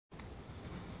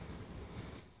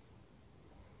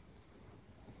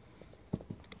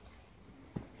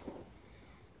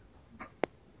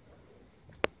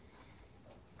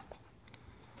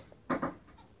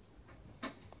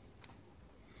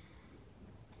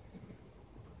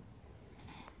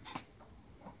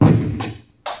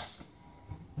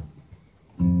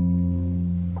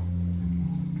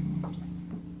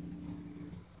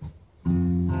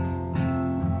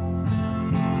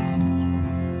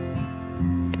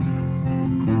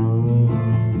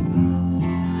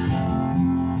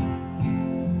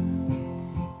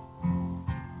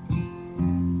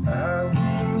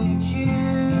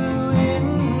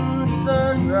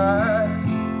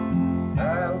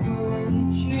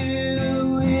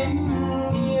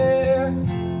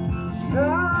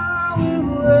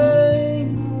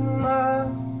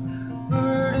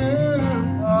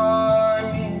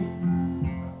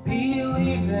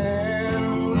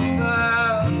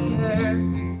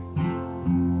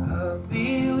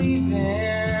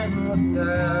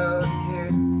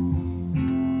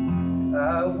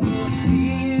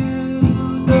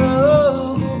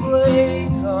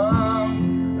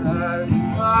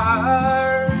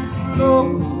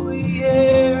snowy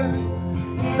hair,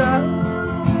 and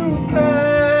I'll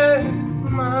cast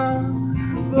my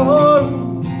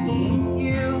glory in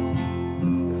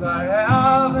you if I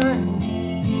have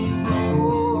any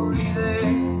glory there,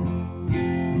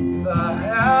 if I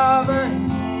have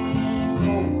any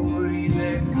glory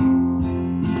there.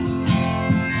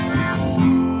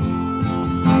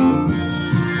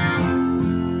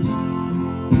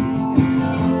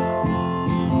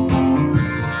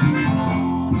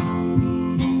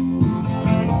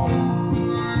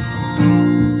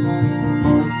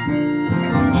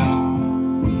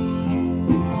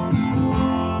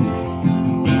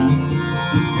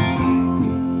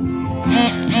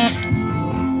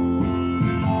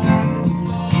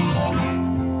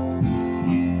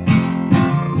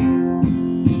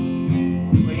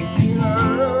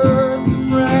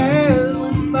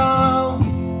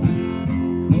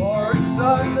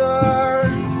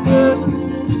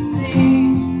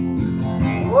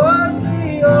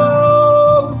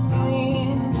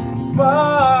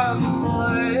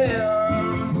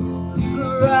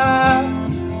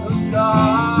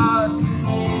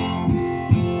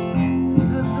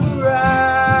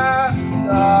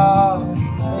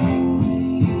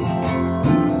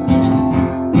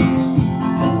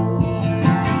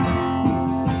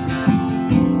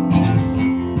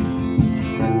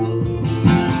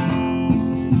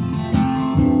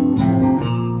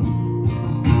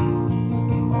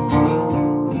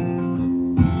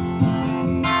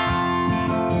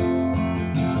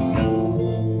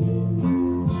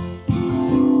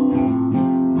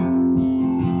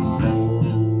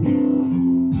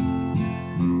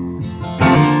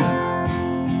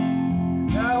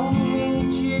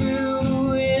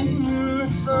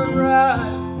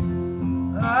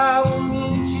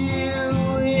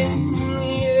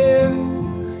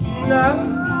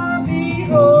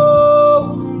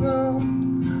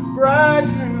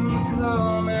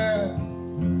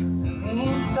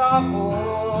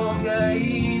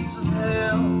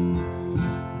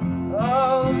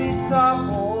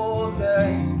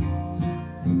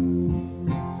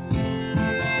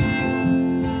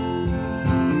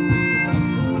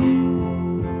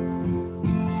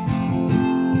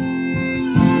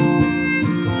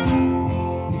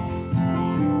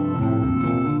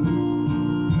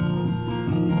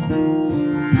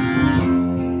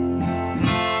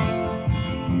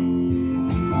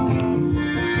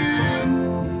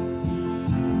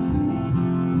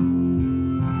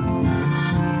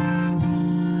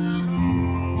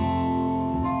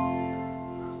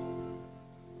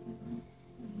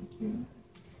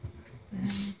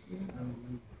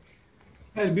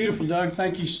 That was beautiful, Doug.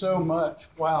 Thank you so much.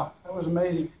 Wow, that was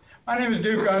amazing. My name is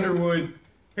Duke Underwood.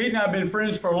 Pete and I have been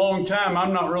friends for a long time.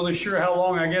 I'm not really sure how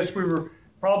long. I guess we were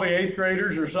probably 8th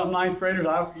graders or something, 9th graders.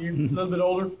 You a little bit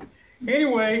older.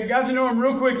 Anyway, got to know him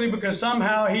real quickly because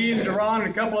somehow he and Duron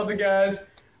and a couple other guys,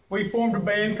 we formed a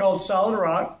band called Solid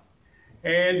Rock.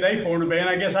 And they formed a band.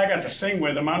 I guess I got to sing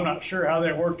with them. I'm not sure how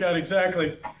that worked out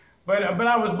exactly. But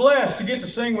I was blessed to get to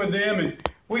sing with them, and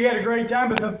we had a great time.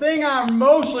 But the thing I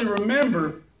mostly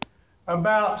remember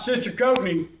about Sister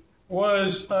Coatenay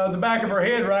was the back of her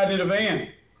head riding in a van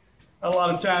a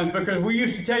lot of times, because we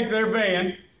used to take their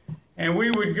van and we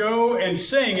would go and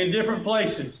sing in different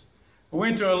places. We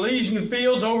went to Elysian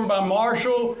Fields over by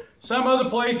Marshall, some other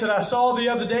place that I saw the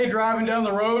other day driving down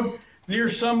the road near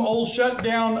some old shut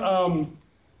down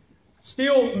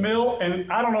steel mill,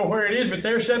 and I don't know where it is, but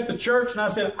there's at the church, and I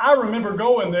said, I remember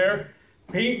going there,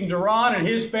 Pete and Duron and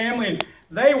his family, and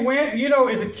they went, you know,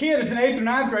 as a kid, as an 8th or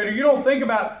 9th grader, you don't think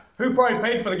about who probably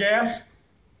paid for the gas.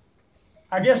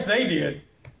 I guess they did.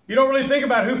 You don't really think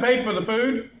about who paid for the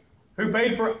food, who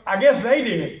paid for, I guess they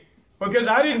did, because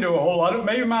I didn't do a whole lot of it.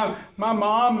 Maybe my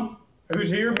mom,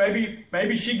 who's here,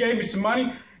 maybe she gave me some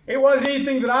money. It wasn't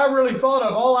anything that I really thought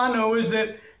of. All I know is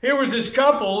that here was this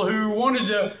couple who wanted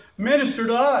to minister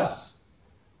to us,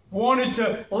 wanted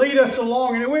to lead us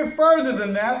along. And it went further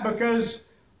than that, because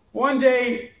one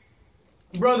day,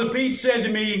 Brother Pete said to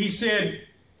me, he said,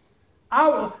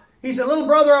 little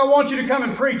brother, I want you to come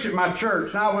and preach at my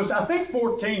church. And I was, I think,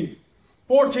 14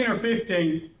 or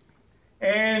 15.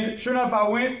 And sure enough, I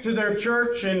went to their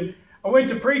church and I went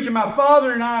to preach. And my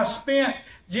father and I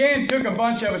Jan took a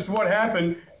bunch of us, what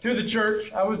happened, to the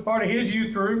church. I was part of his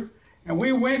youth group. And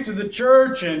we went to the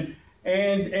church, and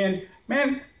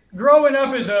man, growing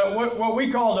up as what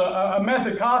we called a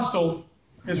Methocostal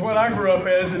is what I grew up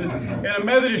as, in a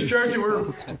Methodist church that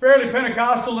were fairly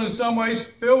Pentecostal in some ways,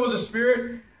 filled with the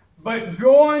Spirit. But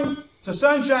going to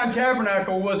Sunshine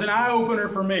Tabernacle was an eye-opener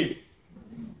for me.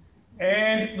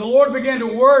 And the Lord began to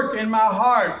work in my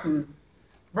heart. And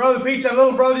Brother Pete said,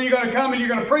 little brother, you're going to come and you're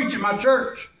going to preach at my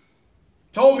church.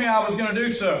 Told me I was going to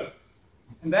do so.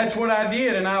 And that's what I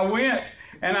did. And I went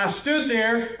and I stood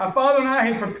there. My father and I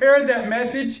had prepared that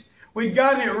message. We'd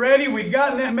gotten it ready. We'd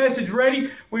gotten that message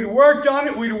ready. We'd worked on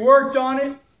it. We'd worked on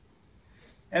it.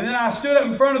 And then I stood up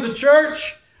in front of the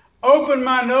church, opened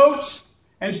my notes,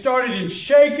 and started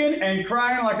shaking and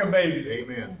crying like a baby.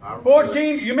 Amen.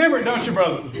 14, you remember it, don't you,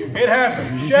 brother? It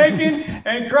happened. Shaking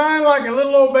and crying like a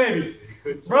little old baby.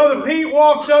 Brother Pete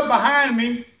walks up behind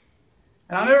me,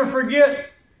 and I'll never forget,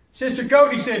 Sister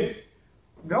Coatenay said,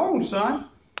 go on, son.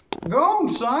 Go on,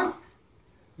 son.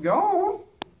 Go on.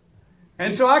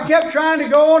 And so I kept trying to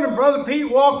go on, and Brother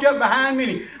Pete walked up behind me,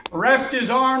 and he wrapped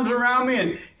his arms around me,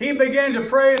 and he began to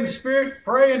pray in the Spirit,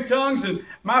 pray in tongues, and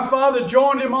my father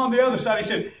joined him on the other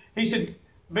side. He said,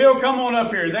 Bill, come on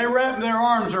up here. They wrapped their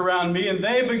arms around me, and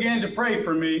they began to pray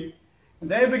for me. And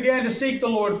they began to seek the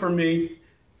Lord for me.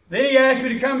 Then he asked me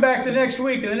to come back the next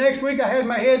week, and the next week I had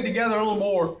my head together a little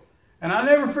more. And I'll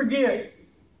never forget,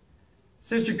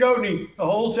 Sister Coatenay the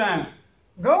whole time,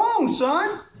 go on,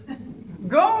 son.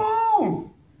 Go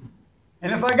on.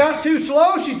 And if I got too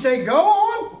slow, she'd say, go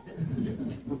on.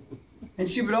 And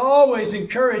she would always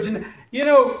encourage. And, you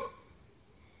know,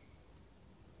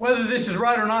 whether this is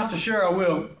right or not to share, I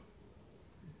will.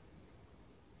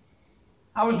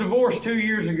 I was divorced 2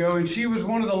 years ago, and she was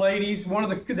one of the ladies,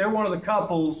 they're one of the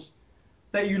couples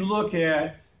that you look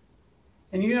at.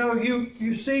 And, you know,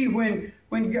 you see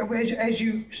as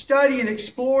you study and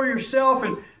explore yourself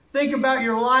and think about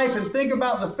your life and think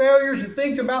about the failures and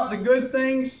think about the good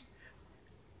things,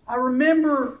 I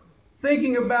remember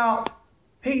thinking about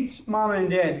Pete's mama and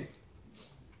daddy.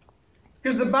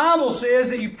 Because the Bible says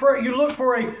that you look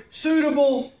for a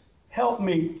suitable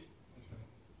helpmeet.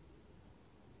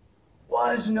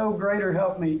 Was no greater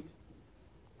helpmeet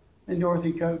than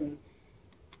Dorothy Coatenay.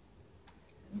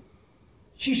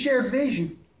 She shared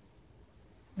vision.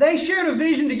 They shared a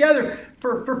vision together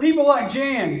for people like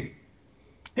Jan,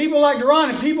 people like Deron,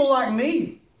 and people like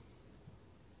me.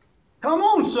 Come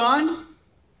on, son.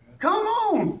 Come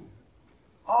on.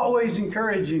 Always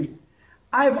encouraging.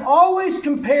 I've always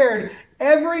compared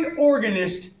every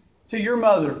organist to your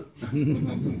mother.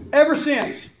 Ever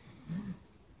since.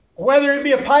 Whether it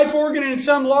be a pipe organ in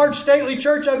some large stately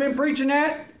church I've been preaching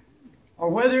at, or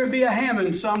whether it be a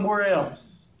Hammond somewhere else.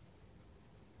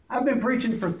 I've been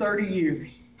preaching for 30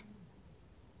 years.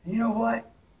 And you know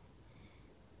what?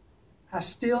 I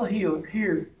still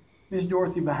hear Miss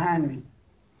Dorothy behind me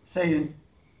saying,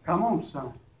 come on,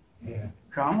 son. Yeah.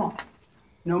 Come on.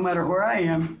 No matter where I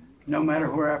am, no matter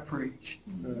where I preach.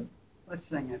 Let's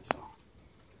sing that song.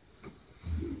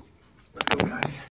 Let's go, guys.